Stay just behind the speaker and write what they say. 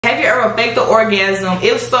have you ever faked the orgasm?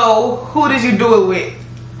 If so, who did you do it with?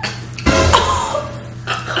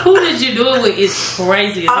 Who did you do it with is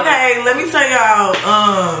crazy. Okay, let me tell y'all.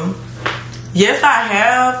 Yes, I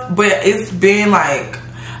have, but it's been like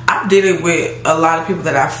I did it with a lot of people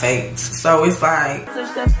that I faked. So it's like.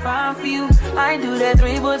 I do that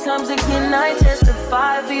 3 more times again. I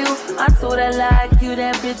testify for you. I told her like you,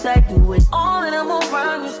 that bitch. I do it all, and I'm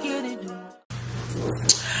around. You're scared to do.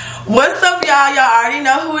 What's up, y'all? Y'all already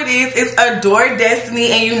know who it is. It's Adore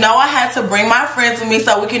Destiny, and you know I had to bring my friends with me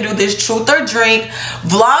so we can do this truth or drink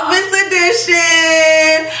Vlogmas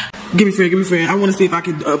edition. Give me friend. I want to see if I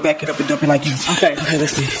can back it up and dump it like you. Okay,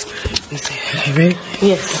 let's see. Okay, ready?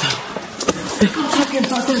 Yes.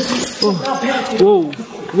 Whoa.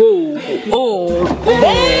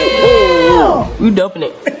 You dumping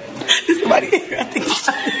it. There's somebody here. I think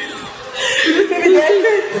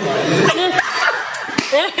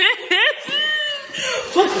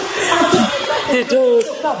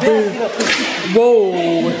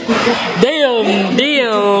Whoa. Damn.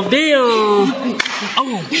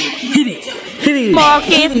 Oh, hit it.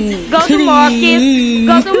 Market. Go to market.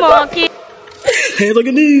 Hands on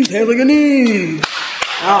your knees.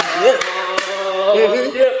 Oh, yeah.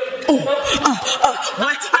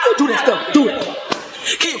 Do that stuff. Do it.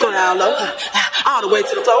 Can you go down low? All the way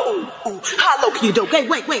to the floor. Ooh. How low can you do?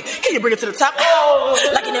 Wait. Can you bring it to the top?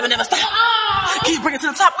 Like you never stop. Can you bring it to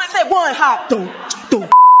the top? Wait, say one hop. Do.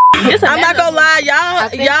 I'm not gonna lie, y'all.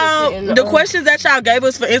 The questions that y'all gave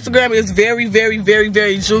us for Instagram is very, very, very,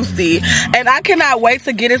 very juicy, and I cannot wait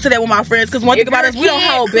to get into that with my friends. Because one thing about us, we don't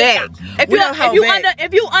hold back. If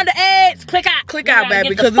you underage, click out, baby,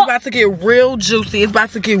 because it's about to get real juicy. It's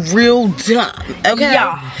about to get real dumb. Okay,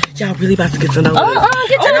 y'all really about to get to know us.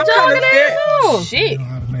 Get your jogging ass on. Shit.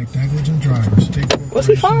 What's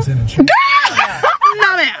he from?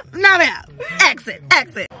 No, ma'am. Exit.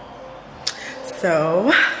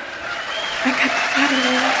 So, I got the bottle.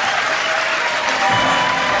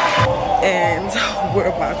 And we're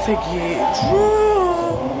about to get drunk.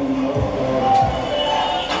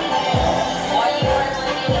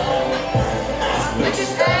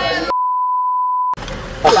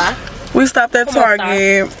 Hola. We stopped at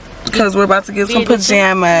Target because we're about to get some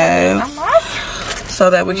pajamas so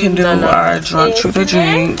that we can do our drunk truth or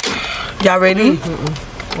drink. Y'all ready? I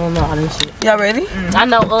don't know how this shit. Y'all ready? I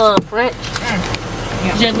know French.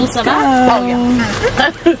 Je vous ça va? Oh yeah.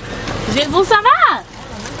 Je vous ça va?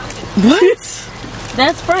 What?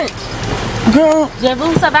 That's French. Girl. Je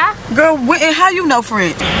vous ça va? Girl, and how you know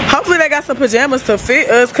French? Hopefully they got some pajamas to fit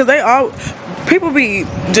us, cause people be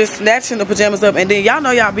just snatching the pajamas up, and then y'all know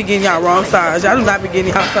y'all be getting y'all wrong size. Y'all do not be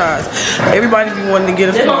getting y'all size. Everybody be wanting to get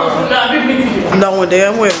a small. Knowing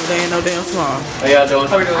damn well they ain't no damn small. How y'all doing?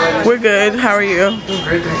 We're good. How are you? Doing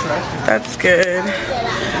great, thanks for asking. That's good.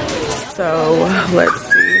 So let's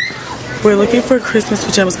see. We're looking for Christmas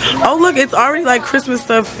pajamas. Oh look, it's already like Christmas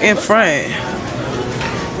stuff in front.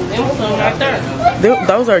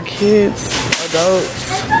 Those are kids,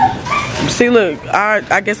 adults. See, look,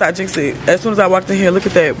 I guess I jinxed it. As soon as I walked in here, look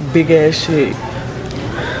at that big ass shit.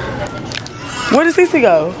 Where did Cece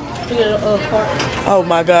go? Oh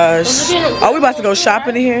my gosh. Are we about to go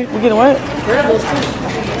shopping in here? We getting what?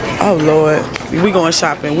 Oh Lord. We going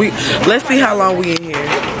shopping. Let's see how long we in here.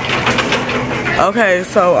 Okay,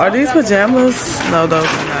 so are these pajamas? No, those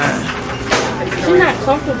are not. She's not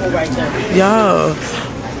comfortable right there. Y'all.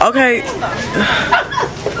 Okay.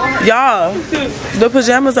 Y'all, the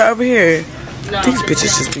pajamas are over here. No. These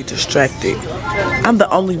bitches just be distracted. I'm the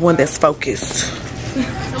only one that's focused.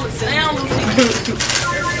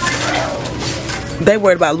 They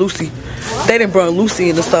worried about Lucy. They didn't bring Lucy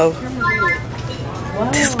in the store.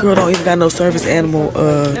 This girl don't even got no service animal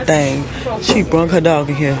thing. She brung her dog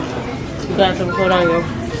in here. You got to put on your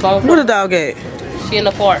phone. Where the dog at? She in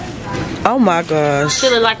the park. Oh my gosh. She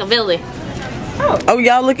look like a Billy. Oh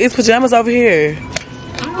y'all, look, it's pajamas over here.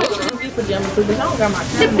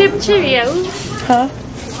 Pip Cheerios. Huh?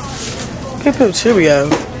 Pip Cheerio.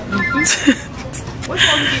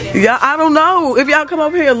 Y'all, I don't know. If y'all come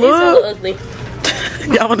over here, look. It's so ugly.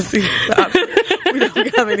 Y'all want to see the options? We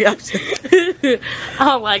don't have any options. I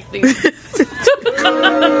don't like these.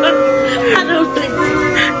 I don't think.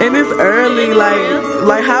 And it's early,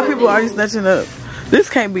 like how people are snatching up. This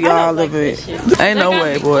can't be all of it. Ain't no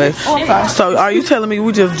way, boy. So are you telling me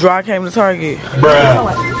we just dry came to Target?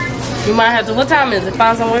 Bruh. You might have to. What time is it?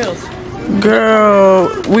 Find somewhere else. Girl,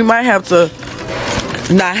 we might have to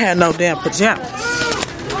not have no damn pajamas.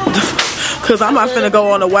 Cause I'm not finna go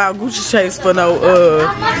on a wild Gucci chase for no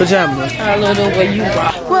pajamas. I don't know where you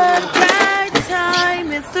rock. What right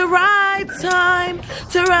time? It's the right time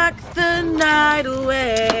to rock the night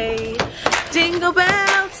away.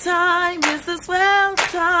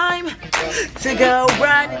 to go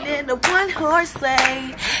riding in a one-horse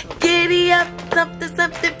sleigh. Giddy up, something,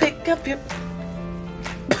 something, pick up your...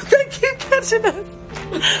 They keep catching us.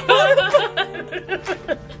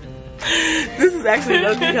 This is actually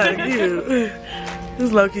low-key kind of cute. This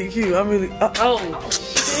is low-key cute. I'm really... Oh,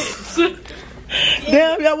 shit.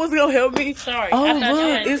 Damn, y'all wasn't gonna help me. Sorry. Oh,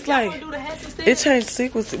 look, it's like... It changed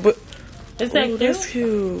sequence, but... Is that ooh, that's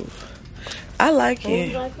cute. I like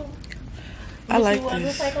it. I like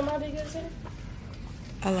this.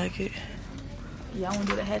 I like it. Y'all want to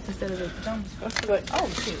do the hats instead of the pajamas? Oh,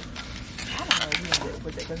 shit. I don't know if you want to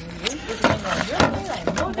put that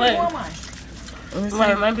because Wait.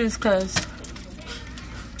 Wait, maybe it's because...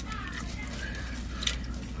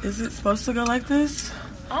 Is it supposed to go like this?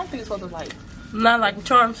 I don't think it's supposed to like... Not like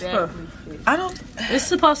charm stuff. I don't... It's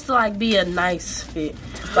supposed to like be a nice fit.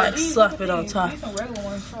 Like slap it on top.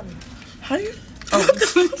 How you... Oh.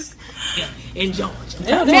 In Georgia.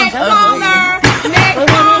 Next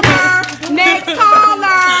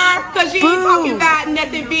caller, cause you ain't talking about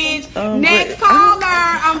nothing, bitch. Next caller,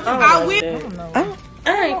 I will. I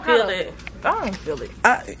ain't feel it. I don't feel it.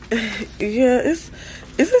 Yeah, is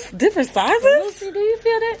this different sizes? Lucy, do you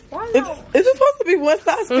feel that? Is it supposed to be one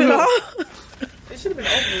size fit all? It should have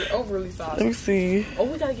been overly sized. Let me see. Oh,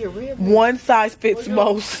 we gotta get rid of it. One size fits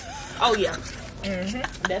most. Oh, yeah. That's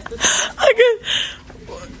the I guess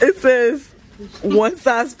it says one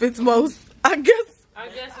size fits most. I guess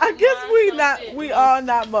we are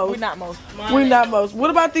not most. We're not most. We not most. What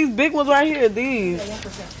about these big ones right here? These.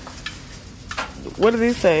 What do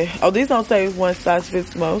these say? Oh, these don't say one size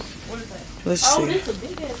fits most. What is that? Let's see. This a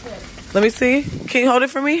big ass hat. Let me see. Can you hold it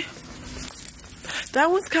for me? That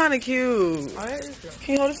one's kind of cute. Oh, that is good.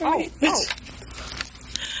 Can you hold it for me?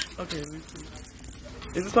 Okay, let me see.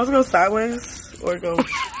 Is it supposed to go sideways or go? Get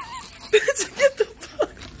the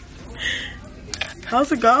fuck.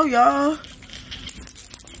 How's it go, y'all?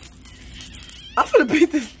 I'm gonna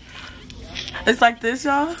beat this. It's like this,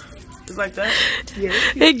 y'all. It's like that. Yeah.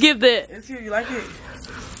 It give that. It's here. You like it?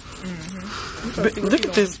 Look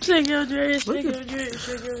at this. Shake your dress, shake your dress,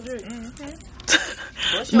 shake your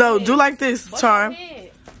dress. No, do like this, Charm.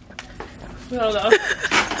 Hold on.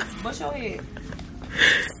 Bust your head.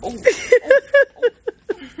 Oh.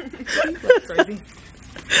 Crazy.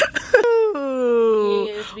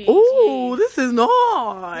 Ooh, this is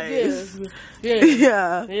nice. Yeah.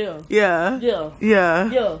 Yeah. Yeah. Yeah. Yeah. Yeah.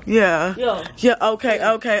 Yeah. Yeah. Yeah. Yeah. Okay.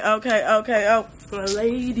 Oh, For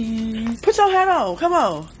ladies. put your hat on. Come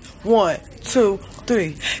on. 1, 2,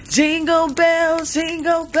 3. Jingle bells,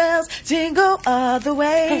 jingle all the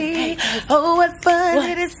way. Oh, what fun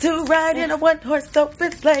it is to ride in a one-horse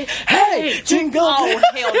open sleigh. Hey, jingle bells.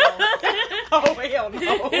 Oh, hell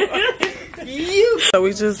no.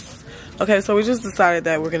 So we just decided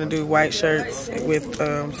that we're gonna do white shirts with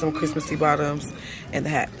some Christmassy bottoms and the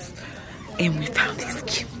hats, and we found these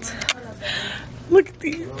cute. Look at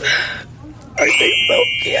these. Aren't they so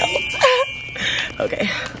cute? Okay,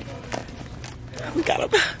 we got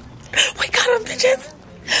them. We got them, bitches.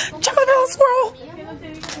 Check it out, squirrel.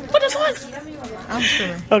 What this was? I'm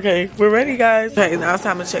sure. Okay, we're ready, guys. Okay, now it's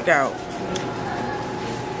time to check out.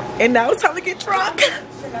 And now it's time to get drunk.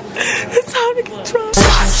 It's time to get drunk.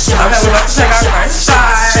 Okay, we're about to take our first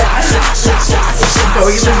shot. So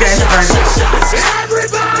we get this game started.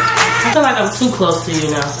 I feel like I'm too close to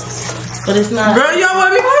you now. But it's not. Girl, you don't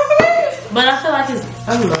want to be close to me? But I feel like it's, I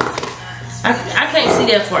don't know. I can't see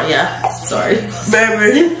that far, yeah. Sorry.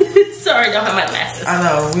 Baby. Sorry, don't have my glasses. I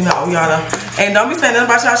know, we know, y'all know. And don't be saying nothing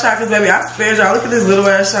about y'all shot, because baby, I spared y'all. Look at this little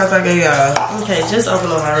ass shots I gave y'all. Okay, just open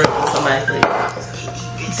up my room for somebody, please.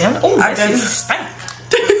 Damn it. Oh, I gave you.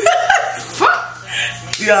 Fuck.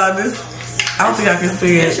 Y'all, this, I don't think I can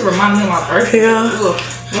see That it. should remind me of my birthday.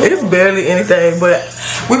 Yeah. It's barely anything, but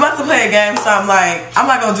we about to play a game, so I'm like, I'm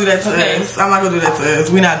not gonna do that to us. I'm not gonna do that to us.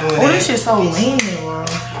 We not doing Oh, that. this shit's so lean, bro.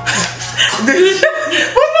 What the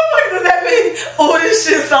fuck does that mean? Oh, this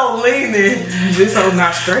shit so leaning. This whole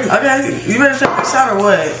not straight. Okay, you better take a shot or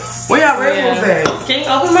what? Where y'all Red Bulls at? Can you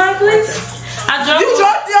open mine, please? I dropped You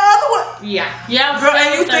dropped the other one? Yeah. Yeah, Girl,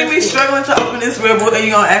 and you think me struggling to open this Red Bull and you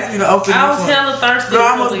gonna ask me to open this I was one? hella thirsty. Girl,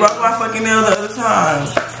 I almost broke my fucking nail the other time.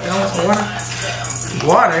 You want some water?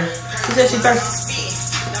 Water? She said she thirsty.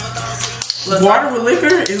 Water with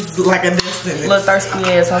liquor is like a destiny. Little thirsty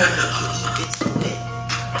ass, huh?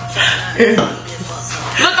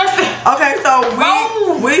 Look thirsty. Okay, so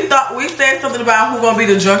we said something about who gonna be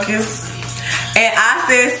the drunkest, and I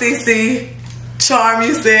said CC. Charm,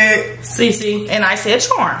 you said CC. And I said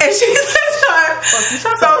Charm. and she said Charm. So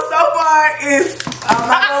far is I'm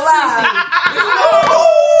not gonna lie.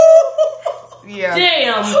 Yeah.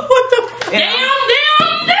 Damn. What the fuck? Damn.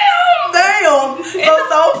 Damn.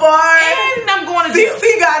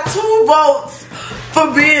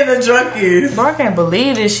 for being the drunkest. Bro, I can't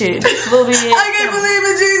believe this shit. This little bit. I can't believe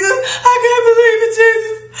it, Jesus. I can't believe it,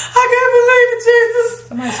 Jesus. I can't believe it, Jesus.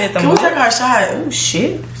 Somebody said them. Can we take our shot? Oh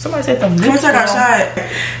shit. Somebody said them. Can we take our shot?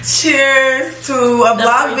 Cheers to a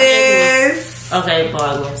Vlogmas. Okay,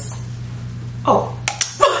 Vlogmas. Oh.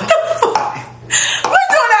 What the fuck? We're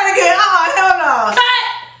doing that again. Oh, hell no.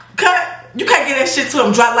 Cut. You can't get that shit to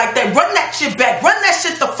him dry like that. Run that shit back. Run that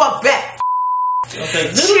shit the fuck back.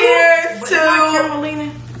 Okay. Cheers to.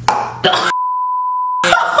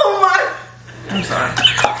 Oh my. I'm sorry.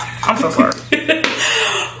 I'm so sorry.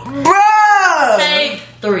 Bruh. Take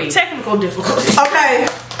 3. Technical difficulty. Okay.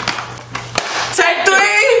 Take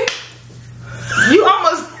 3. You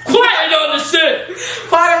almost Quiet on the shit.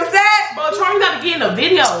 Part of that. Bro, Troy, you gotta get in the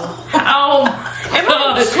video. Oh, Am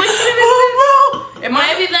I switching this?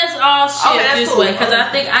 maybe let's all shift that's this cool. way because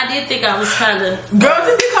I did think I was kind of. Girl,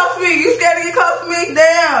 just get close to me. You scared to get close to me?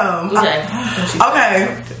 Damn. Okay. Okay.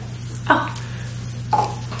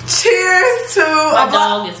 Cheers to My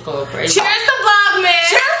dog is going crazy. Cheers to Vlogmas.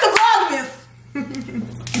 Cheers to Vlogmas.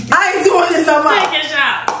 I ain't doing this no more. Take a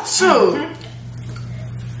shot. Shoot.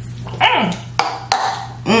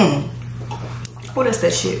 What is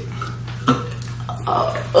that shit?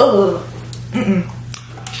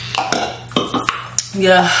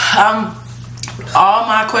 Yeah, all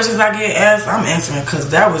my questions I get asked, I'm answering because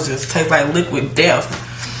that was just taste like liquid death.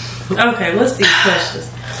 Okay, what's these questions?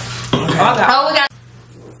 Okay. Oh, we got.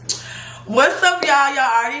 What's up, y'all? Y'all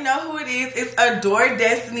already know who it is. It's Adore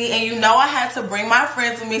Destiny, and you know I had to bring my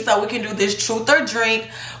friends with me so we can do this Truth or Drink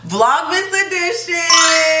Vlogmas edition.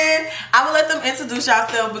 I'm gonna let them introduce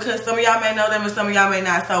yourself because some of y'all may know them and some of y'all may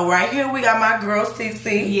not. So right here we got my girl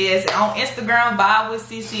CC. Yes, on Instagram, Vibe with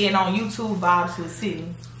CC, and on YouTube, Vibes with C.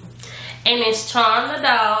 And it's Charm the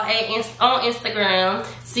Doll on Instagram,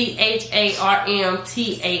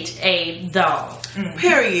 CHARMTHA Doll.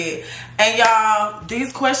 Period. And y'all,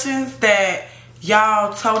 these questions that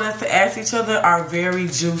y'all told us to ask each other are very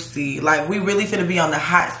juicy. Like, we really finna be on the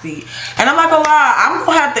hot seat. And I'm not gonna lie, I'm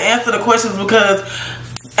gonna have to answer the questions because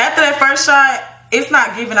after that first shot, it's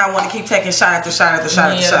not giving. I want to keep taking shot after shot after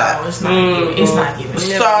shot after shot. No, it's not giving. It's not giving.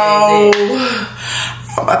 So,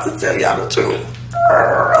 I'm about to tell y'all the truth.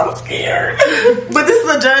 I'm scared. But this is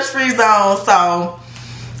a judge-free zone, so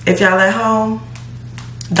if y'all at home,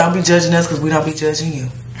 don't be judging us because we don't be judging you.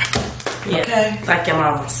 Yeah, okay? Like your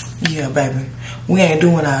mamas. Yeah, baby. We ain't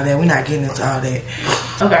doing all that. We're not getting into all that.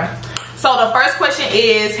 Okay. So the first question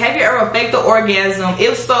is, have you ever faked the orgasm?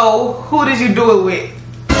 If so, who did you do it with?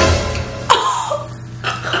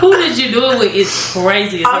 Who did you do it with is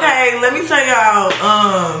crazy. Okay, let me tell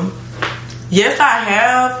y'all, yes I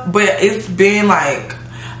have, but it's been like,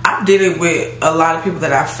 I did it with a lot of people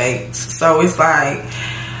that I faked. So it's like,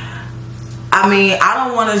 I mean, I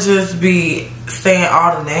don't want to just be saying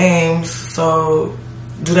all the names. So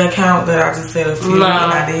do that count that I just said a few? No,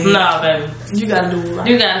 I did? no, baby. You gotta do it right.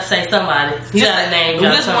 You gotta say somebody. You gotta name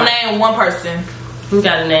drop Just somebody. name one person. You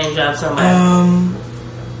gotta name drop somebody.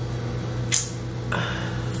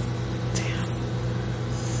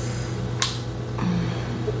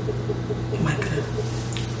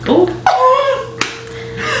 Ooh.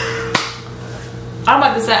 I'm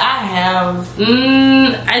about to say I have.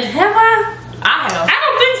 Have I? I have. I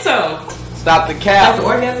don't think so. Stop the cap. The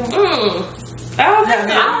orgasm? I don't think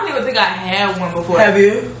so. I don't even think I had one before. Have you?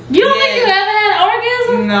 You don't think you ever had an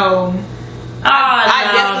orgasm? No. Oh,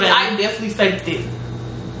 I definitely faked it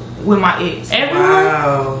with my ex. Everyone?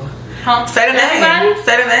 Wow. Huh? Say the name. Everybody?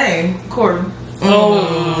 Say the name. Corey.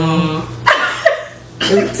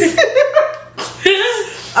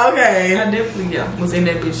 Okay. I definitely was in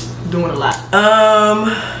that bitch doing a lot.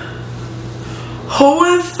 Who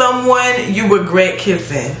is someone you regret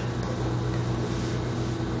kissing?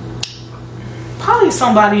 Probably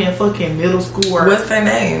somebody in fucking middle school. Or What's their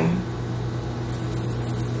name?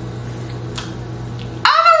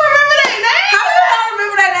 I don't remember that name. How do you not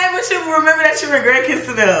remember that name but you remember that you regret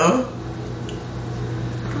kissing them?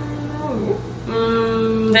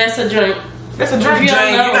 That's a drink. That's a drink. You don't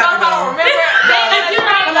know. You gotta know. Remember that? If you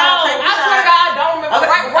don't know, I swear to God, I don't remember.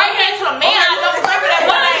 Okay. Right hand to the man, I don't remember that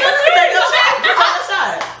name. Take a shot. Take a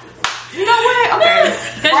shot. You know what?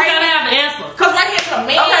 Okay. because you gotta have the answer. Cause right hand to the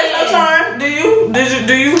man. Okay, so Charm,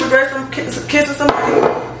 do you regret kissing somebody?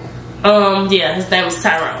 Yeah, his name was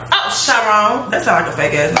Tyrone. Oh, Tyrone. That sounds like a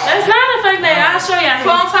fake ass name. That's not a fake name. I'll show y'all.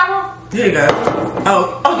 Come on, Tyrone. Here you go.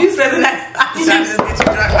 Oh, you said the name. I was trying to just get you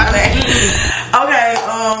drunk my name. Okay,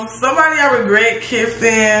 somebody I regret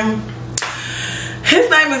kissing. His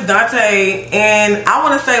name is Dante, and I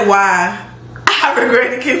want to say why I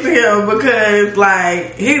regretted kissing him because,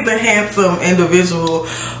 like, he's a handsome individual,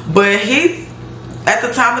 but he at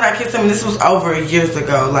the time that I kissed him, this was over years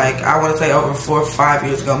ago. Like, I want to say over 4 or 5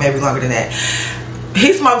 years ago, maybe longer than that.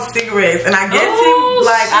 He smoked cigarettes, and I guess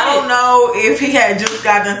I don't know if he had just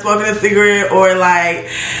got done smoking a cigarette or like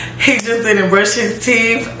he just didn't brush his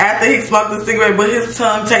teeth after he smoked the cigarette, but his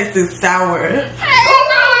tongue tasted sour.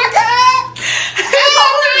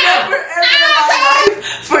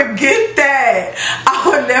 Forget that. I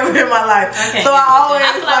would never in my life. So I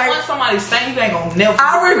always like once somebody stank, you ain't gonna never.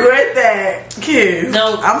 I regret that kiss.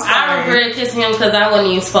 No, I'm sorry. I regret kissing him because I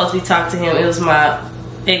wasn't even supposed to be talking to him. It was my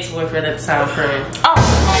ex-boyfriend at the time, friend. Oh.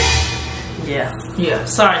 Yeah.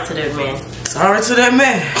 Sorry to that man. Sorry to that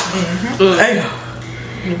man. Hey,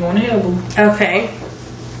 you're going to hell, boo. Okay.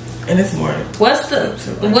 And it's morning. What's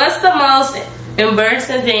the most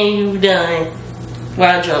embarrassing thing you've done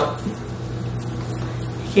while drunk?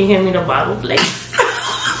 Can you hand me the bottle, please?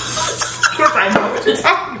 Because I know what you're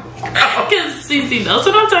talking about. Because Cece knows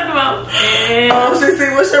what I'm talking about. And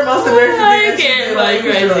Cece, what's your most embarrassing thing? Like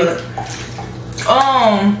crazy.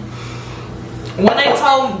 When they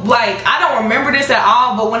told, like, I don't remember this at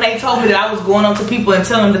all, but when they told me that I was going up to people and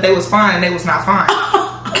telling them that they was fine and they was not fine.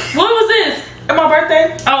 What was this? At my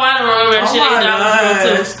birthday? Oh, I don't remember that shit either.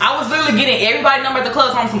 I was literally getting everybody number at the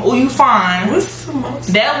club talking from, oh, you fine. What's the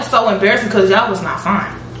most? That was so embarrassing because y'all was not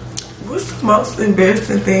fine. What's the most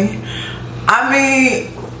embarrassing thing? I mean,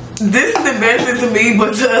 this is embarrassing to me,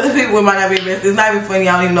 but to other people it might not be embarrassing. It's not even funny.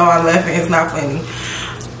 I don't even know I'm laughing. It's not funny.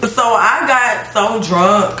 So I got so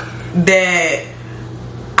drunk that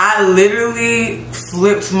I literally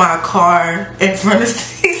flipped my car in front of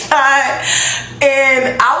Seaside,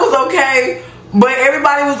 and I was okay, but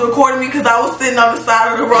everybody was recording me because I was sitting on the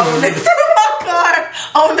side of the road next to my car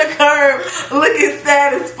on the curb looking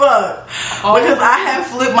sad as fuck because I had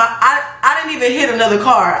flipped my I didn't even hit another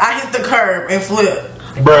car. I hit the curb and flipped.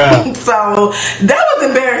 Bruh. So that was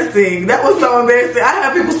embarrassing. That was so embarrassing. I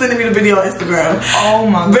have people sending me the video on Instagram. Oh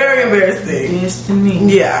my god. Very embarrassing. Yes to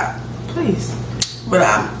me. Yeah. Please. But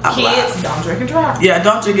I'm kids, alive. don't drink and drive. Yeah,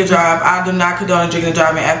 don't drink and drive. I do not condone drinking and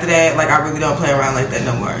driving. After that, like, I really don't play around like that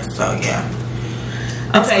no more. So yeah.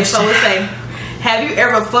 Okay, so let's say, have you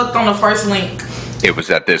ever fucked on the first link? It was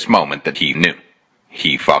at this moment that he knew.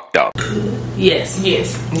 He fucked up. Yes.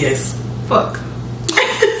 Fuck.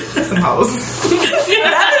 Some hoes.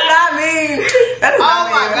 That is not me. That is not me. Oh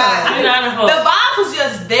my god. You're not a hoe. The vibe was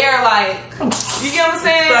just there, like, you get what I'm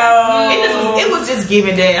saying? So, it was just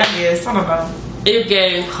giving day, I guess. I don't know. It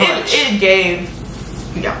gave punch. It gave.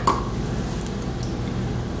 Yeah.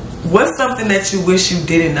 what's something that you wish you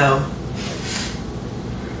didn't know?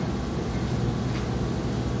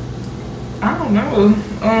 I don't know.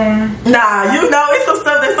 Nah, you know, it's some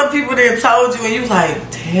stuff that some people didn't told you, and you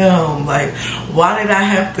like, damn, like, why did I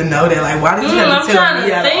have to know that? Like, why did you have to tell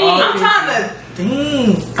me? I'm trying to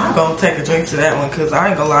think. I'm gonna take a drink to that one, cause I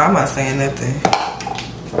ain't gonna lie, I'm not saying nothing.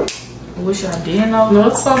 I wish I did know. No,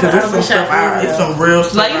 it's something. Cause it's some stuff it's some real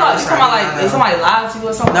stuff. Like, you know, talking about like if somebody lied to you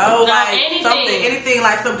or something. No, No, like anything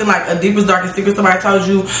like something like a deepest, darkest secret somebody told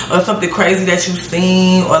you, or something crazy that you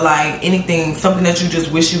seen, or like anything, something that you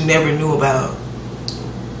just wish you never knew about.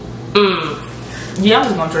 Yeah, I'm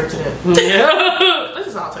just gonna drink to that. Yeah. Let's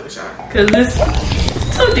just all take a shot. Cause it's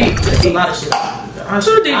too deep. There's a lot of shit.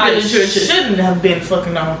 Too deep in the trenches. Shouldn't have been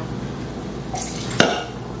fucking on.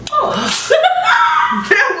 Oh.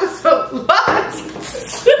 That was a lot.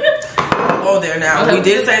 Oh, there now. We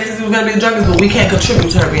did say since we was gonna be the drunkest, but we can't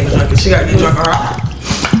contribute to her being the drunkest. She gotta get drunk on her.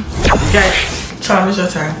 Okay, Charm, it's your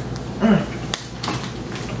turn.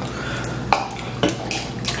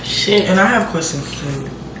 Shit. And I have questions too.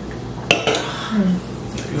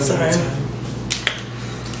 Sorry.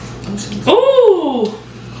 Ooh.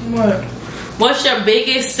 What? What's your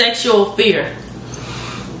biggest sexual fear?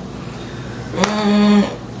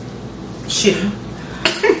 Shit.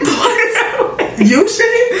 You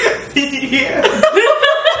shitting? Yeah.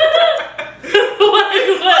 What?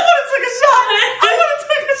 I would've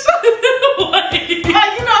took a shot. Wait.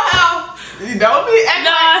 Like, you know how you don't be acting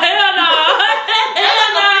No, hell no. Hell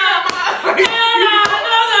no.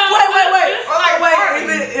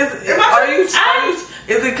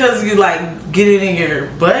 Is it because you like get it in your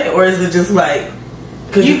butt, or is it just like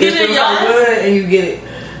because You get it in your ass? good and you get it?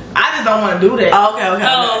 I just don't want to do that. Oh, okay.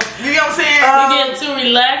 Oh, You know what I'm saying? you getting too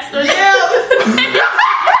relaxed or Yeah.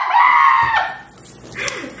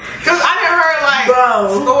 Cause I done heard like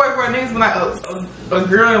stories where niggas been like a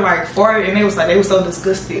girl like farted and they was so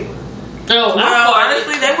disgusted. Oh, Well,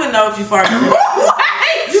 honestly, they wouldn't know if you farted.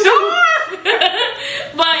 Sure.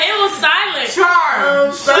 But it was silent.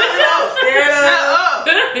 Charm.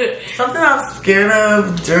 Something I'm scared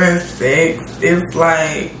of during sex is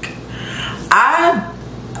like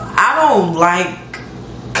I don't like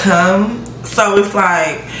come. So it's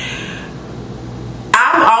like,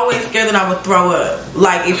 I'm always scared that I would throw up,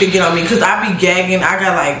 like if it get on me, because I be gagging. I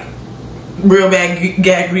got like real bad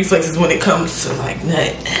gag reflexes when it comes to like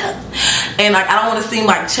nut, and like I don't want to seem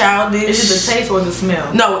like childish. Is it the taste or the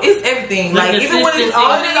smell? No, it's everything. Like even when it's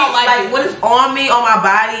on me, like when it's on me, on my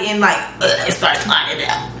body, and like it starts sliding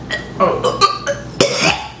out.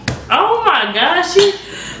 Oh my gosh,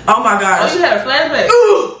 oh my gosh. Oh, she had a flashback.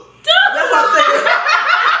 That's what I'm saying.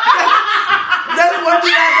 That's one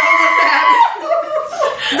thing I don't want to happen.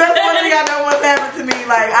 That's one thing I don't want to happen to me.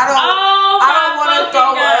 Like I don't want to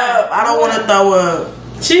throw up. I don't want to throw up.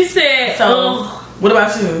 She said. So, what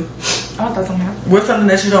about you? I thought something happened. What's something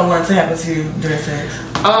that you don't want to happen to you during sex?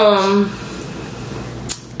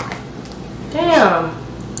 Damn.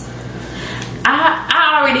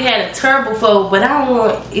 I already had a turbo phone, but I don't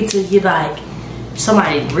want it to get like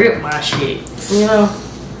somebody rip my shit. You know?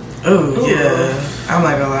 Oh yeah. I'm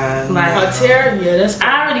not gonna lie. Like a tear? Yeah, that's.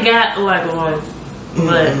 I already got like one,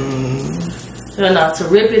 but you know, to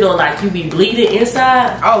rip it or like you be bleeding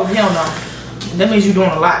inside. Oh hell no. That means you're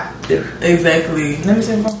doing a lot. Exactly. Let me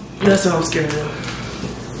see the phone. That's what I'm scared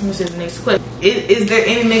of. Let me see the next question. Is there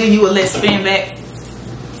any nigga you would let spin back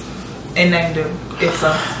and name them? If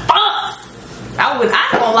so. I ain't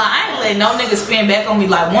gonna lie, I ain't let no nigga spin back on me.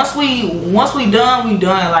 Like once we done, we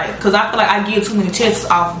done. Like, cause I feel like I give too many chances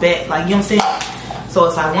off back. Like, you know what I'm saying? So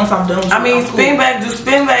it's like once I'm done with you, I mean, I'm spin back. Does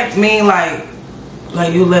spin back mean like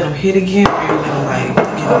you let them hit again, or you let them like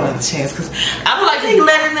give them another chance? Cause I feel like you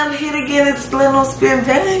letting them hit again and letting them spin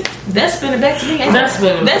back. That's spinning back to me. That's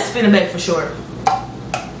spinning. That's spinning back for sure.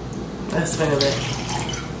 That's spinning back.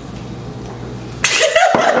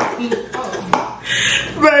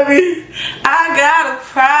 Baby, I got a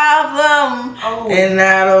problem and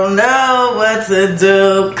I don't know what to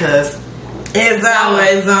do, cause it's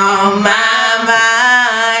always on my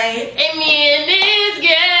mind. And me and this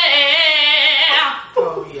girl.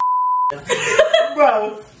 Oh yeah.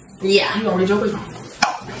 Bro. Yeah. You gonna read your question?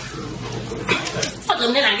 Fuck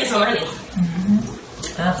them, then I get some money.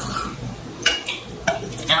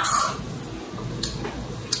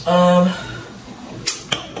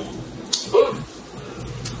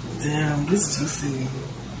 Damn, this is juicy.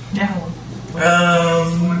 That one.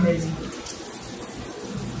 Crazy.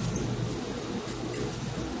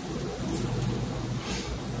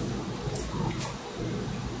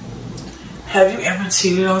 Have you ever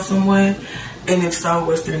cheated on someone? And if so,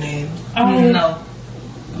 what's their name? No.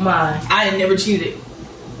 My. I had never cheated.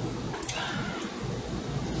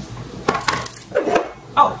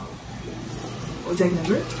 Oh. We're taking a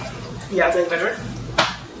drink? Yeah, I'll take a drink.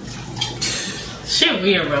 She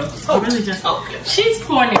weird, bro. Oh, really just. Oh, okay. She's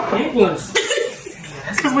pouring it big ones.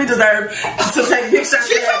 Because we deserve to take big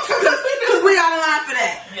shots for that. Because we got a line for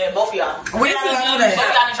that. Yeah, both of y'all. We got a line for that.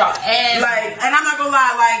 Both of y'all need y'all ass. Like, and I'm not gonna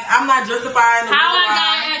lie, like, I'm not justifying the How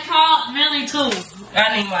I got caught, really, too.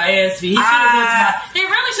 I need my ass beat. He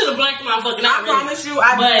really should have blanked my fucking I promise you,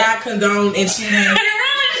 I do not condone and cheating. He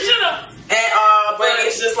really should have. At all, but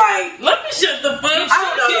it's just like, let me shut the fuck up. I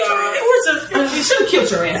don't know. It was just, You should have killed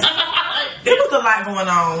your ass. it was a lot going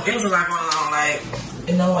on. It was a lot going on. Like,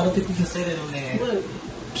 and no, I don't think we can say that on there. What?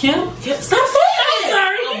 Kim? Stop saying it. I'm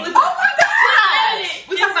sorry. Oh my god.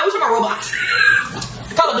 We talking about Roblox.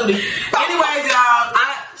 Call of Duty. Anyways, y'all,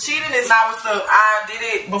 cheating is not what's up. I did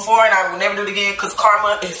it before and I will never do it again because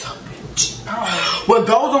karma is a bitch. What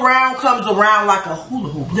goes around comes around like a hula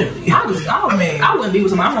hoop, literally. I wouldn't be with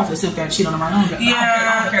somebody. I'm not gonna sit there and cheat on my own.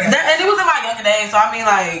 Yeah, and it was in my younger days, so I mean,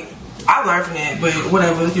 like, I learned from that, but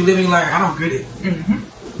whatever. If you live and you learn, I don't regret it.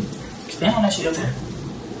 Stand on that shit, okay?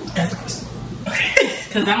 That's the question.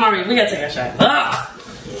 Because I'm already, we gotta take a shot.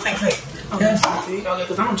 Thank you. Yes, okay,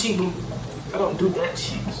 because I don't cheat, boo. I don't do that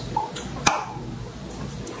shit.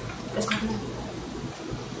 Let's go.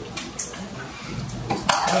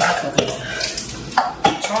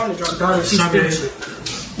 Charlie drunk daughter, she's spiritual.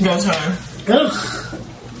 Your turn.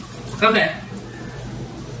 Okay.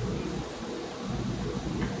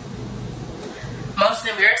 Most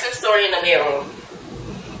embarrassing story in the bedroom.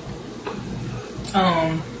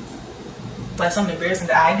 Like something embarrassing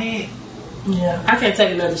that I did. Yeah. I can't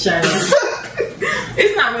take another shot.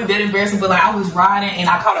 It's not really that embarrassing, but like I was riding and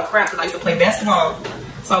I caught a crowd because I used to play basketball.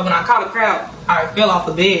 So when I caught a crowd, I fell off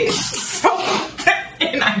the bed.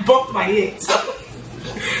 And I bumped my head. So,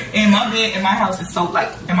 and my bed in my house is so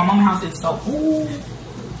like, and my mama's house is so, ooh.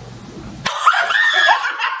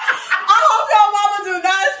 I hope your mama do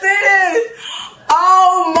not see this.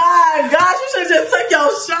 Oh my gosh, you should just took your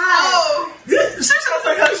shot. Oh. She should have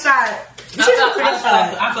took her shot. I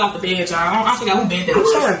fell off the bed, y'all. I forgot who bed that was.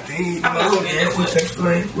 I'm trying to think.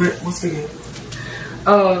 What's the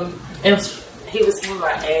He was eating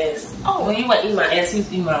my ass. Oh, when he wasn't eating my ass, he was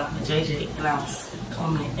eating my JJ, and I was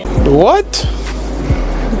commenting. What?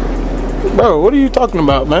 Bro, what are you talking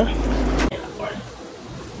about, man?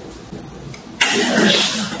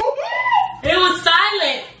 It was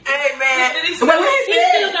silent. Hey, man. He still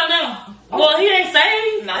don't know. Well, he ain't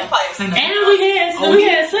saying. No, he probably ain't saying nothing. And we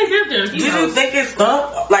had sex after. Did you think it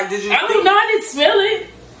stunk? Like, did you? I don't know. I didn't smell it.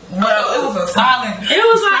 Well, it was a silent. It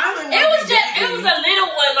was like it was a little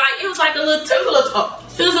one. Like it was like a little toot. It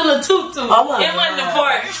was a little toot. Oh my it wasn't a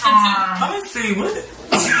fart. Let me see what.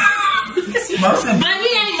 But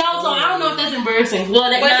he ain't know, so I don't know if that's embarrassing. Well,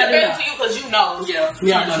 that's embarrassing to you because you know.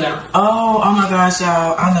 Yeah, I know. Oh my gosh,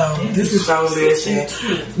 y'all! I know this is so embarrassing.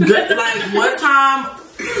 Like one time,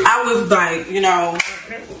 I was like, you know,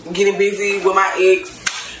 getting busy with my ex,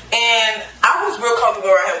 and I was real comfortable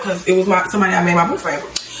around him because it was somebody I made my boyfriend.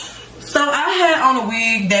 So I had on a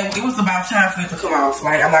wig that it was about time for it to come off.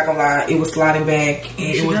 Like, I'm not gonna lie, it was sliding back.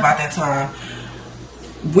 It was about that time.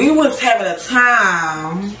 We was having a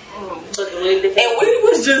time, and we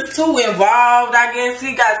was just too involved. I guess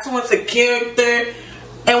he got too into character,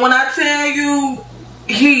 and when I tell you,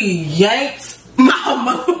 he yanked my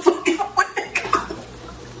motherfucking wig off.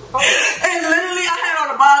 And literally, I had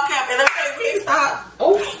on a ball cap, and every time we stopped,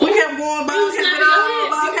 we kept going ball cap it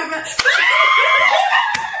on, ball cap it.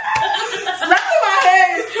 Slapping my head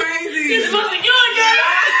is crazy. You're supposed to go again.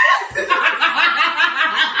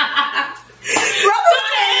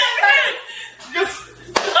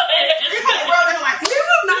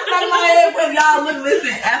 Y'all look,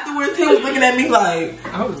 listen. Afterwards, he was looking at me like,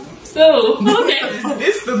 Oh, okay.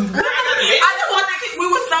 this the. I just want to think we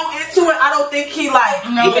were so into it. I don't think he like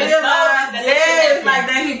realized like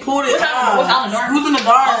that he pulled it off. He was in the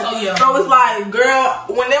dark. So it's like, girl,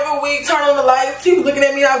 whenever we turn on the lights, he was looking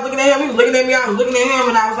at me, I was looking at him, he was looking at me, I was looking at him,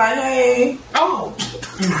 and I was like, hey. Oh,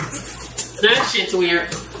 That shit's weird.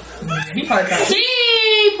 he probably got.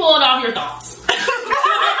 He pulled off your thoughts. Let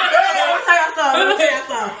me tell you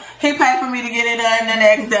something. He paid for me to get it done the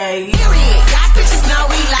next day. Y'all bitches know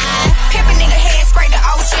we lie. Pimpin' nigga head scrape the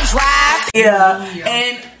ocean drive. Yeah,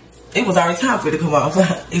 and it was already time for it to come off.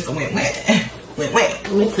 It's a win. Me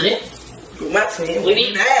too. My twin. We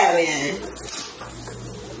need that, man.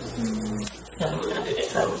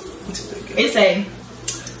 It say,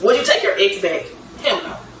 would you take your ex back? Hell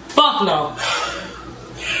no. Fuck no.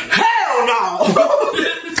 Hell no.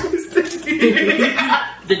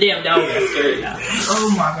 The damn dog got scared, y'all. Oh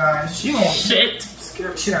my gosh, you don't Shit.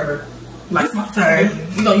 scare the shit out of her. Like, it's my turn.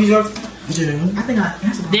 You gonna use yours? Yeah. I think I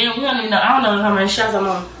answered. Damn, we don't even know. I don't know how many shots I'm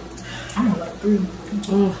on. I'm on like 3.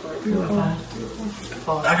 3 or 5.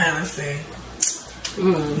 Okay, let's see.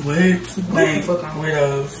 What? Like,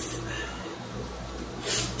 weirdos.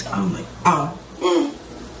 I'm like,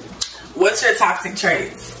 What's your toxic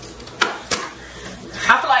traits?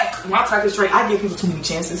 I feel like my toxic trait, I give people too many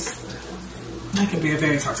chances. That can be a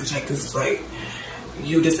very toxic trait because it's like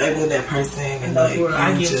you disabling that person and like you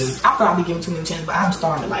I feel just. like I be giving too many chances, but I'm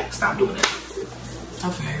starting to like stop doing it.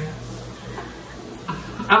 Okay.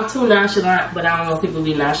 I'm too nonchalant, but I don't want people to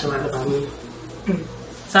be nonchalant about me.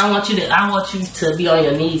 So I want you to be on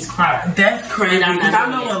your knees crying. That's crazy. And I'm Because not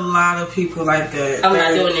I doing know a lot of people like that. I'm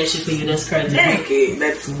not doing that shit for you. That's crazy. Wicked.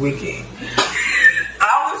 That's wicked.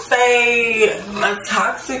 I would say a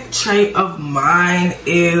toxic trait of mine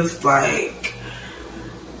is like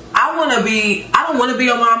I don't want to be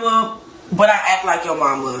your mama, but I act like your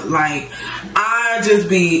mama. Like I just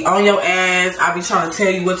be on your ass. I be trying to tell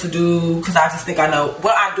you what to do because I just think I know.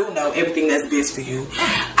 Well, I do know everything that's best for you.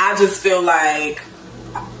 I just feel like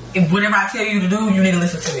whatever I tell you to do, you need to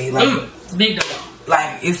listen to me. Like big dog.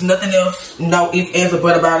 Like it's nothing else. No ifs, ands, or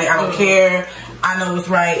but about it. I don't care. I know what's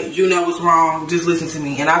right. You know what's wrong. Just listen to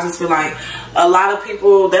me. And I just feel like a lot of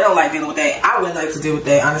people, they don't like dealing with that. I wouldn't like to deal with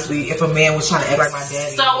that, honestly, if a man was trying to act like my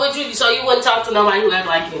daddy. So you wouldn't talk to nobody who act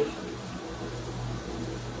like you?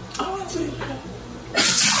 I wouldn't say that.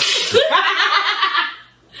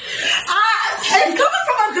 It's coming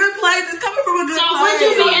from a good place. It's coming from a good place. So would you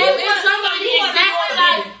be able if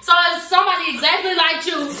somebody exactly like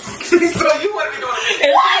you? So you want to be doing it? If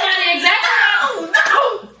somebody exactly No.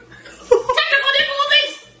 technical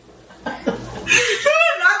difficulties.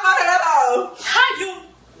 Knock my head off. How you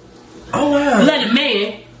Oh, wow. let a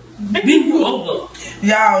man beat you over?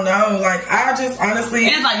 Y'all know, like, I just honestly.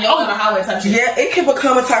 It's like yo on the highway type shit. Yeah, it can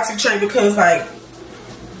become a toxic trait because, like,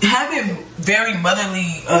 having very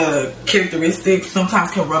motherly characteristics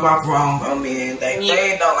sometimes can rub off wrong on men.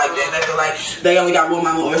 They don't like that. They feel like they only got one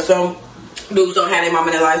mama, or some dudes don't have their mama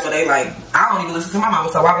in their life, so they like, I don't even listen to my mama,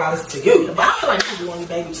 so why would I listen to you? But I feel like you want your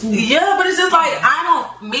baby too. Yeah, but it's just like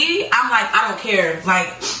I'm like I don't care.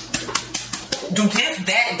 Like do this,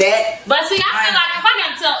 that. But see, I feel like if I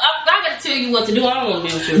gotta tell you what to do, I don't want to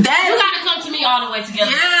be with you. You gotta come to me all the way together.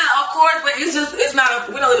 Yeah, of course, but it's not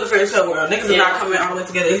we don't live in a fairy tale world. Niggas are not coming all the way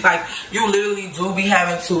together. It's like you literally do be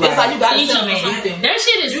having to like, it's like you gotta teach a man. That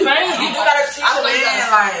shit is crazy. You do gotta teach a man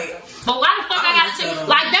like. But why the fuck I gotta teach?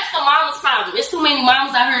 Like that's the mama's problem. There's too many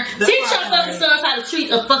mamas out here. Teach your fucking sons how to treat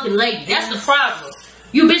a fucking lady. That's the problem.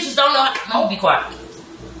 You bitches don't know how. Don't be quiet.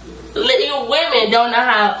 You women don't know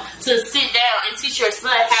how to sit down and teach your son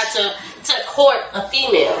how to court a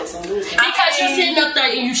female. Because you're sitting up there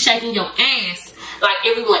and you shaking your ass like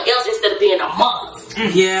everyone else instead of being a mother.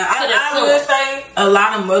 Yeah, I would say a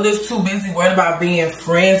lot of mothers too busy worried about being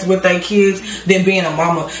friends with their kids than being a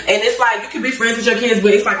mama. And it's like you can be friends with your kids,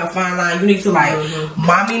 but it's like a fine line. You need to like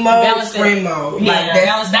mommy mode, friend mode. Yeah, like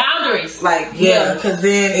that's boundaries. Like because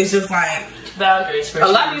then it's just like boundaries for a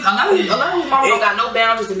lot of these mamas don't got no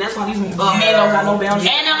boundaries, and that's why these men don't got no boundaries.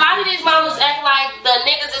 And a lot of these mamas act like the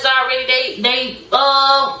niggas is already they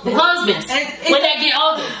husbands when they get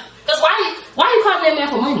older. Cause why you calling that man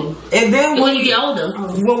for money? And then when you get older,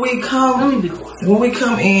 when we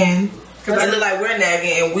come in, cause I look like we're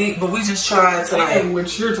nagging, but we just trying to like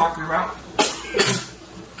what you're talking about.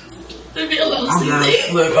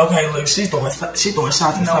 Look, she's throwing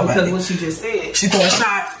shots at somebody. Because what she just said. She's throwing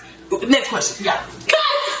shots. Next question. Yeah.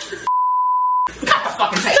 Cut the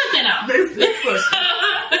fucking tape. Cut that out. Next question.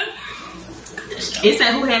 It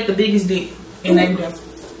said who had the biggest dick and named them.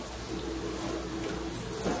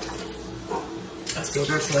 I still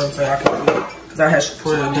got some so I can do it. Because I had to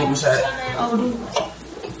put a double shot.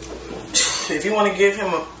 If you want to give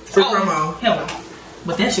him a free promo. Hell no.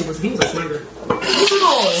 But that shit was a trigger. What you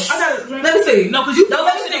doing? I gotta, let me see. No, because you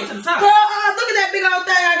let me see. to the top. Girl, look at that big old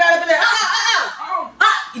thing I got up in there.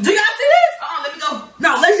 Do y'all see this? Let me go. No,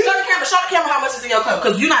 let's show the camera. Show the camera how much is in your cup.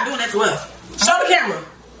 Because you're not doing that to us. Show the camera.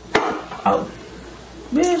 Oh.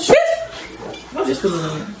 Bitch. What just put it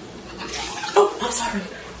in? Oh, I'm sorry.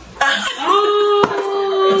 I'm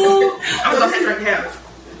gonna have to drink half.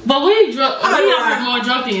 But we drunk. We have more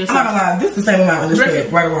drunk than yourself. I'm not gonna lie. This is the same amount in this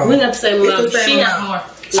bed. Right or wrong? We got the same amount. The same she amount. has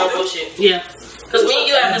more. No bullshit. Yeah. Because me and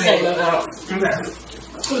you have the same amount. Okay.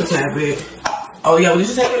 Put a tad bit. Oh yeah, well, did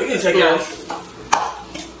you take it? You can take it out.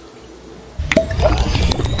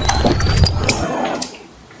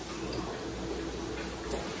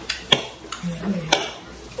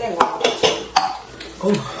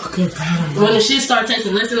 Oh, good God. When the shit start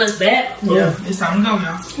tasting less and less bad. Yeah, it's time to go,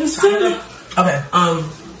 y'all. It's time to go. Okay,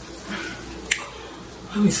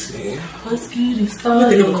 let me see. Let's get it started. Let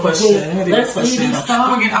me give a question. I'm gonna set started.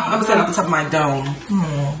 off the top of my dome.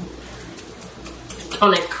 On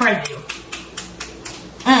that cranium.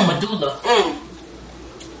 Medulla.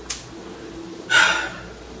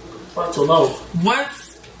 Far too low.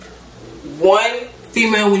 What's one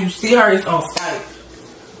female when you see her is on sight?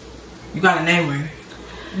 You gotta name her.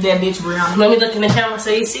 That bitch Brianna. Let me look in the camera so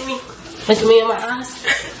you see me. Look at me in my eyes.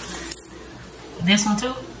 This one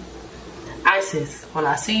too. Isis. When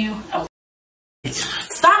I see you, I'm.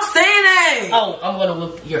 Stop saying that. Oh, I'm gonna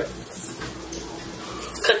whoop your.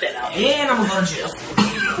 Cut that out. And I'm gonna go to jail.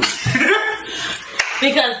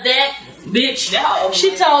 Because that bitch,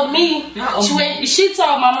 she told me, she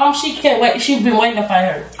told my mom she can't wait. She's been waiting to find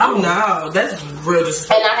her. Oh no, that's real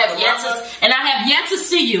disrespectful. And I have yet to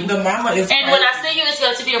see you. The mama is. And when I see you, it's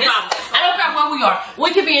going to be a problem. I don't care where we are.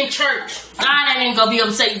 We could be in church. God ain't gonna be able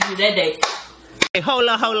to say you that day. Hey, hold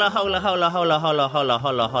up. I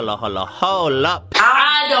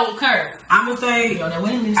don't care. I'ma say. I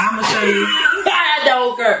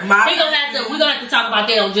don't care. We're gonna have to talk about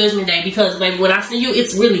that on Judgment Day because, baby, when I see you,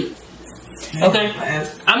 it's really okay.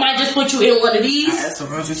 I might just put you in one of these, and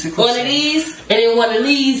then one of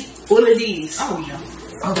these. Oh yeah.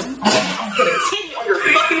 I'm gonna titty on your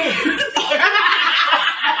fucking head.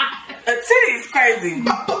 A titty is crazy.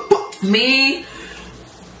 Me,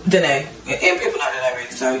 Danae, and people know that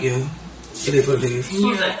already. So yeah, it is what it is.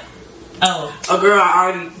 Yeah. Oh, a girl I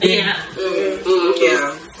already did. Yeah.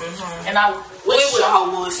 Yeah. And I wish a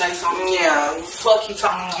hoe would say something. Yeah. Fuck you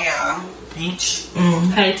talking. Yeah. Bitch.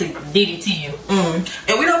 Hate to DDT you.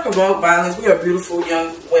 And we don't promote violence. We are beautiful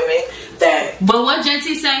young women that. But what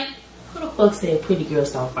JT say? Who the fuck said pretty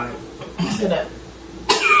girls don't fight? Say that.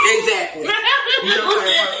 Exactly. You don't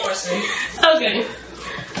care question. Okay.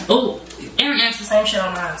 Oh, Eric asked the same shit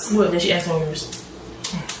on mine. What? Did she ask on yours?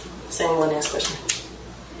 Same one asked question.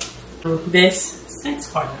 Best sex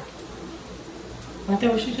partner. Ain't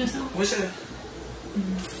that what you just said? What's that?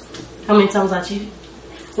 How many times I cheated?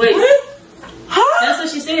 Wait. What? Huh? That's what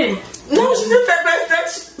she said. No, she just said best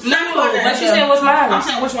sex. No, but she said what's mine. I'm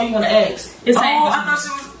saying which one you want to ask. It's I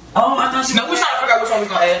thought she No, we're trying to figure out which one we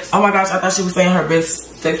gonna ask. Oh my gosh, I thought she was saying her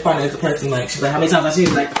best sex partner is the person, like, she's like, how many times has she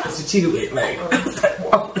like the person she cheated with? Like,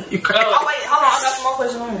 whoa, you crazy. Oh, wait, hold on. I got some more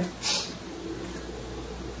questions on here.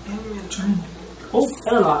 Oh,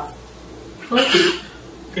 hell no.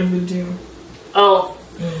 In the gym. Oh.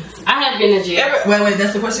 I have been in jail. Wait,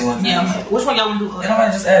 that's the question you want? Yeah, which one y'all want to do?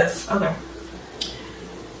 Nobody just asked. Okay.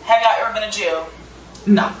 Have y'all ever been in jail?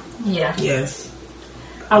 No. Yeah. Yes.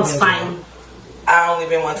 I was fighting. I only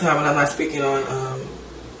been one time, and I'm not speaking on.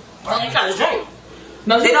 Only kind of drink.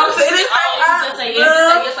 No, they don't say this. Just say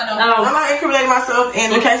yes or no. I'm not incriminating myself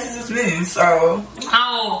in the cases it's been, so.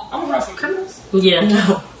 Oh. I'm around some criminals. Yeah.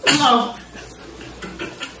 No.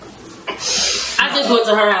 I just went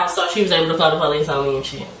to her house, so she was able to call the police on me and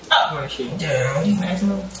shit. Oh, where she? Yeah.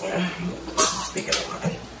 Speaking of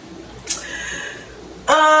mine.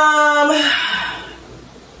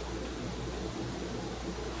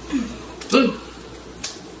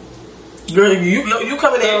 Girl, you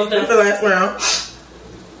coming in? That's the last round.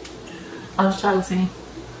 I was trying to see.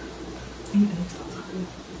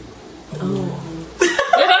 Oh.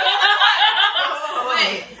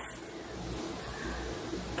 Wait.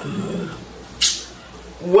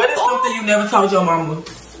 What is something you never told your mama?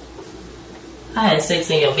 I had sex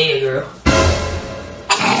in your bed, girl.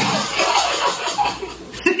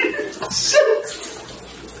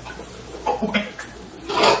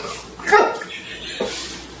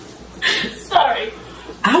 Sorry.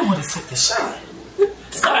 I would have took the shot.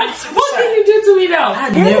 Sorry. What can you do to me now?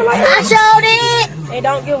 I showed it. They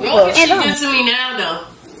don't give a fuck. What can you do to me now, though?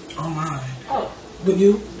 Oh my. Oh. But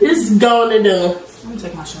you? This is going to do. Let me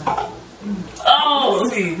take my shot. Oh.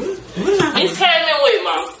 Let's see. It's came in with,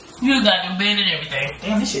 Mom. You got the bed and everything.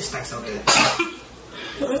 Damn, this shit stinks so good.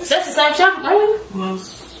 That's the same shop, right? Well,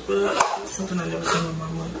 something I never told my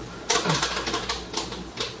mama.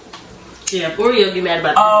 Yeah, Oreo get mad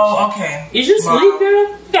about that. Oh, okay. Is you sleep, girl?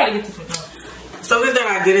 You gotta get the fuck up. Something that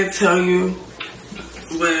I didn't tell you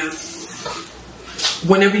was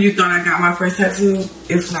whenever you thought I got my first tattoo,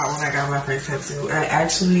 it's not when I got my first tattoo. I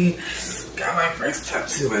actually got my first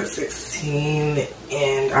tattoo at 16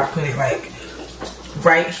 and I put it like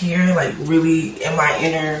right here, like really in my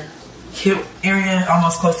inner hip area,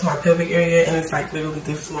 almost close to my pelvic area, and it's like literally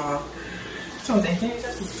this small. So they think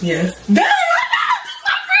Yes.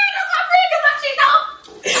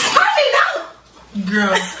 Girl.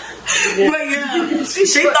 But yeah, she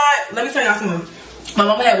thought, let me tell y'all something. My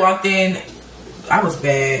mama had walked in, I was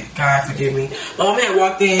bad, God forgive me. My mama had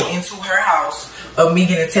walked into her house of me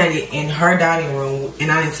getting tatted in her dining room, and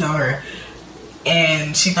I didn't tell her.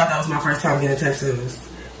 And she thought that was my first time getting tattoos.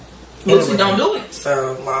 Well, she don't do it.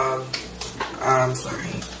 So, Mom, I'm sorry.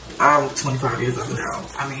 I'm 25 years old now.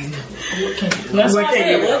 I mean, what can you do? That's What can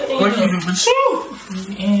you do? What can you do? But you,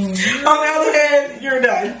 on the other hand, you're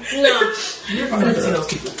done. No. You're gonna see those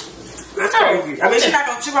people. That's crazy. I mean, she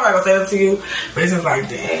probably not gonna say that to you, but it's just like,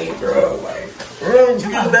 dang, girl, like, you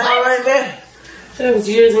got that right there. That was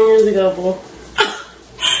years and years ago, boy.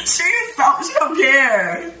 She don't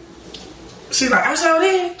care. She's like, I showed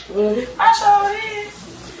it. I showed it.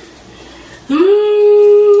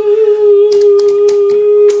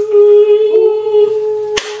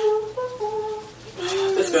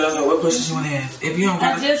 This girl doesn't know what questions you want to ask. If you don't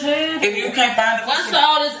got just heard. if you can't find the What's the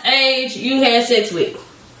oldest age you had sex with?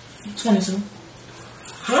 22.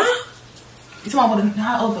 Huh? You talking about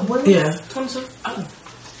how old? What? Yeah. 22.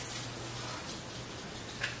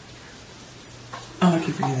 Oh, I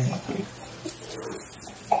keep forgetting.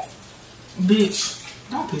 Bitch,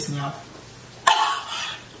 don't piss me off.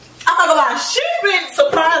 I'm not gonna lie, she been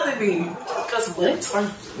surprising me. Cause what?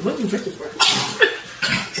 What are you drinking for?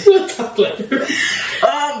 We'll talk later.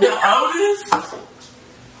 The oldest,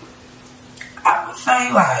 I would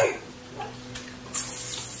say like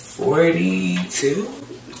 42.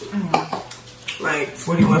 Like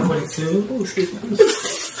 41, 42. Oh, excuse me.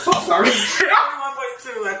 So sorry. 41,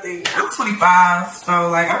 42, I think. I'm 25, so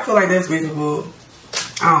like I feel like that's reasonable.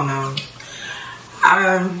 I don't know.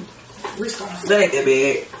 That ain't that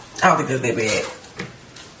bad. I don't think that's that bad.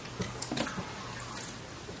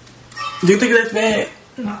 Do you think that's bad?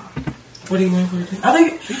 No. 41, 42. I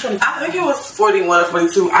think it was 41 or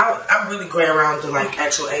 42. I'm really going around the like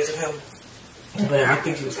actual age of him, but I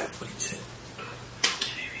think he was like 42.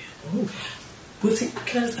 Ooh. Was he?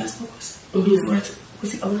 Can I just ask one question?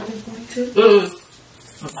 Was he older than 42?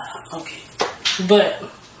 Okay. But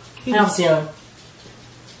I was young.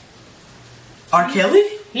 R. Kelly?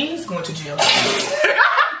 He's going to jail.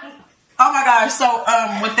 Oh my gosh! So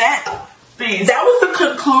with that was the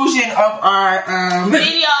conclusion of of our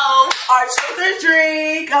Video. our children's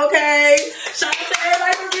drink, okay? Shout out to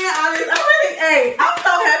everybody for being honest. I'm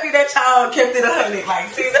so happy that y'all kept it 100. Like,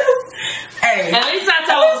 see, that's, At least I at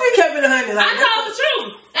told least we kept it 100. Like, I told the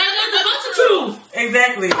truth. And that's the bunch of truth.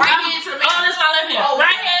 exactly. Right hand to the man. Oh, that's my left hand. Oh,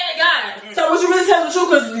 right hand to God. So was you really telling the truth?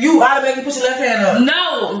 Because you automatically put your left hand up.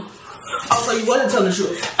 No. Oh, so you wasn't telling the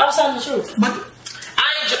truth. I was telling the truth.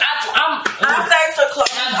 I'm saying to close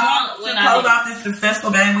off this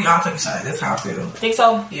successful game, we all took a shot. That's how I feel. Think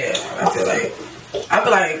so? Yeah, I feel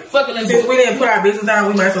like fucking since we didn't put our business down,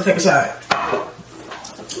 we might as well take a shot.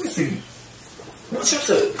 Let me see. What you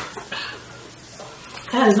took?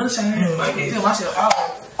 God, another shot. I did. Feel my shit.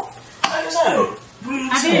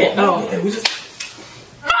 I did. Oh, yeah, we just.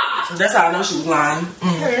 That's how I know she was lying.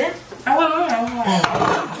 I wasn't lying.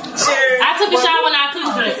 Cheers. I took a shot when I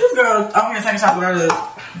couldn't drink. This girl, I'm gonna take a shot with her.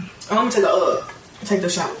 I'm gonna take the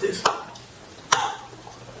shot with this.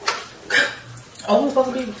 Oh, we're supposed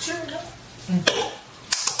to be sure.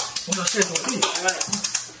 We're gonna share some with these.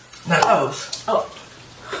 Not those. Oh.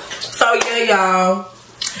 So yeah, y'all.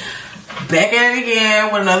 Back at it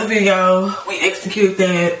again with another video. We execute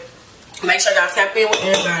that. Make sure y'all tap in with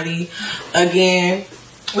everybody. Again,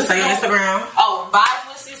 say Instagram. Oh, Vibes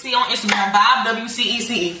with CC on Instagram. Vibe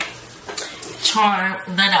WCECE. Charm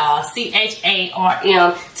the doll. CHARM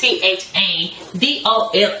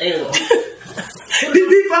THADOLL.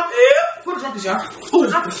 Who the drunkest, y'all? Who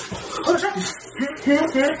the drunkest? Who the drunkest?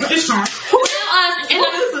 It's Charm. Who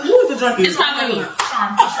Who is the drunkest? It's probably me.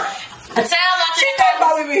 Charm. Tell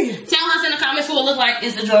us in the comments who it look like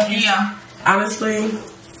is the drunkest. Yeah. Honestly,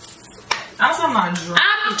 I'm not drunk.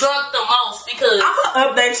 I'm drunk the most because I'm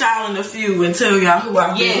gonna update y'all in a few and tell y'all who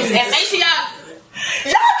I'm Yes, with. and make sure y'all.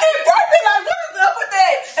 Y'all keep working like, what is up with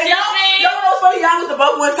that? And y'all know what's funny? Y'all was the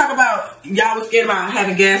both ones talk about y'all was scared about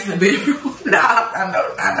having gas in the bedroom. Nah, I know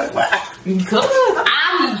why. Good. I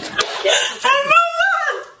know why.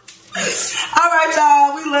 Alright,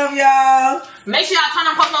 y'all. We love y'all. Make sure y'all turn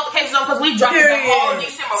on post notifications on because we dropping the whole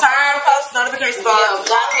December. Turn post notifications on.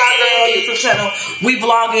 YouTube channel. We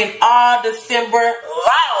vlogging all December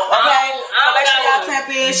long. Okay? So make sure y'all tap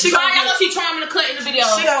in. She gonna see Charm in the cut in the video.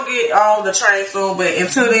 She gonna get on the train soon, but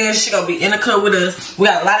until then, she gonna be in the cut with us. We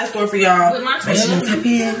got a lot in store for y'all. Make sure y'all tap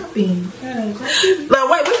in. No,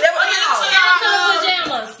 wait, we never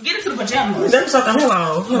Get into the pajamas. We never showed them. Hold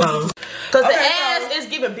on. Because the ass is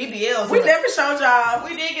giving BBL. We never showed y'all.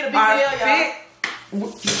 We did get a BBL, y'all.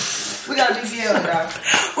 We got a BBL, y'all.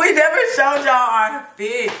 We never showed y'all our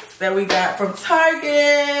fits that we got from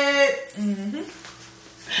Target.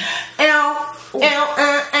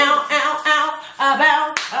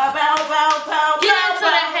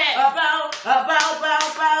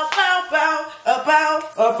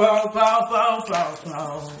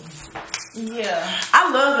 Yeah, I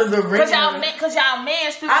love the ringing. Cause y'all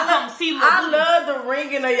man still come see me. I love the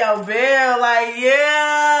ringing of your bell. Like,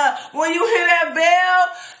 yeah, when you hear that bell,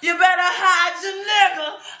 you better hide your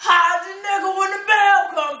nigga. Hide your nigga when the bell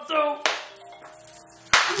comes through.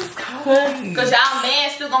 Cause y'all man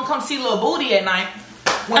still gonna come see little booty at night.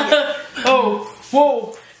 Oh,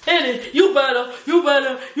 whoa. Hit it. You better.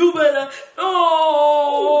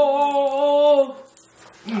 Oh.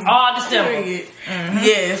 All December.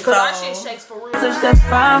 Yes, cause our shit shakes for real. Touch that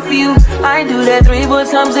fine for you. I do that 3 more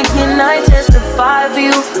times again. I testify for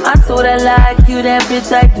you. I told her like you, that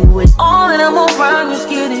bitch. I do it all, and I'm around. You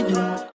scared to do it.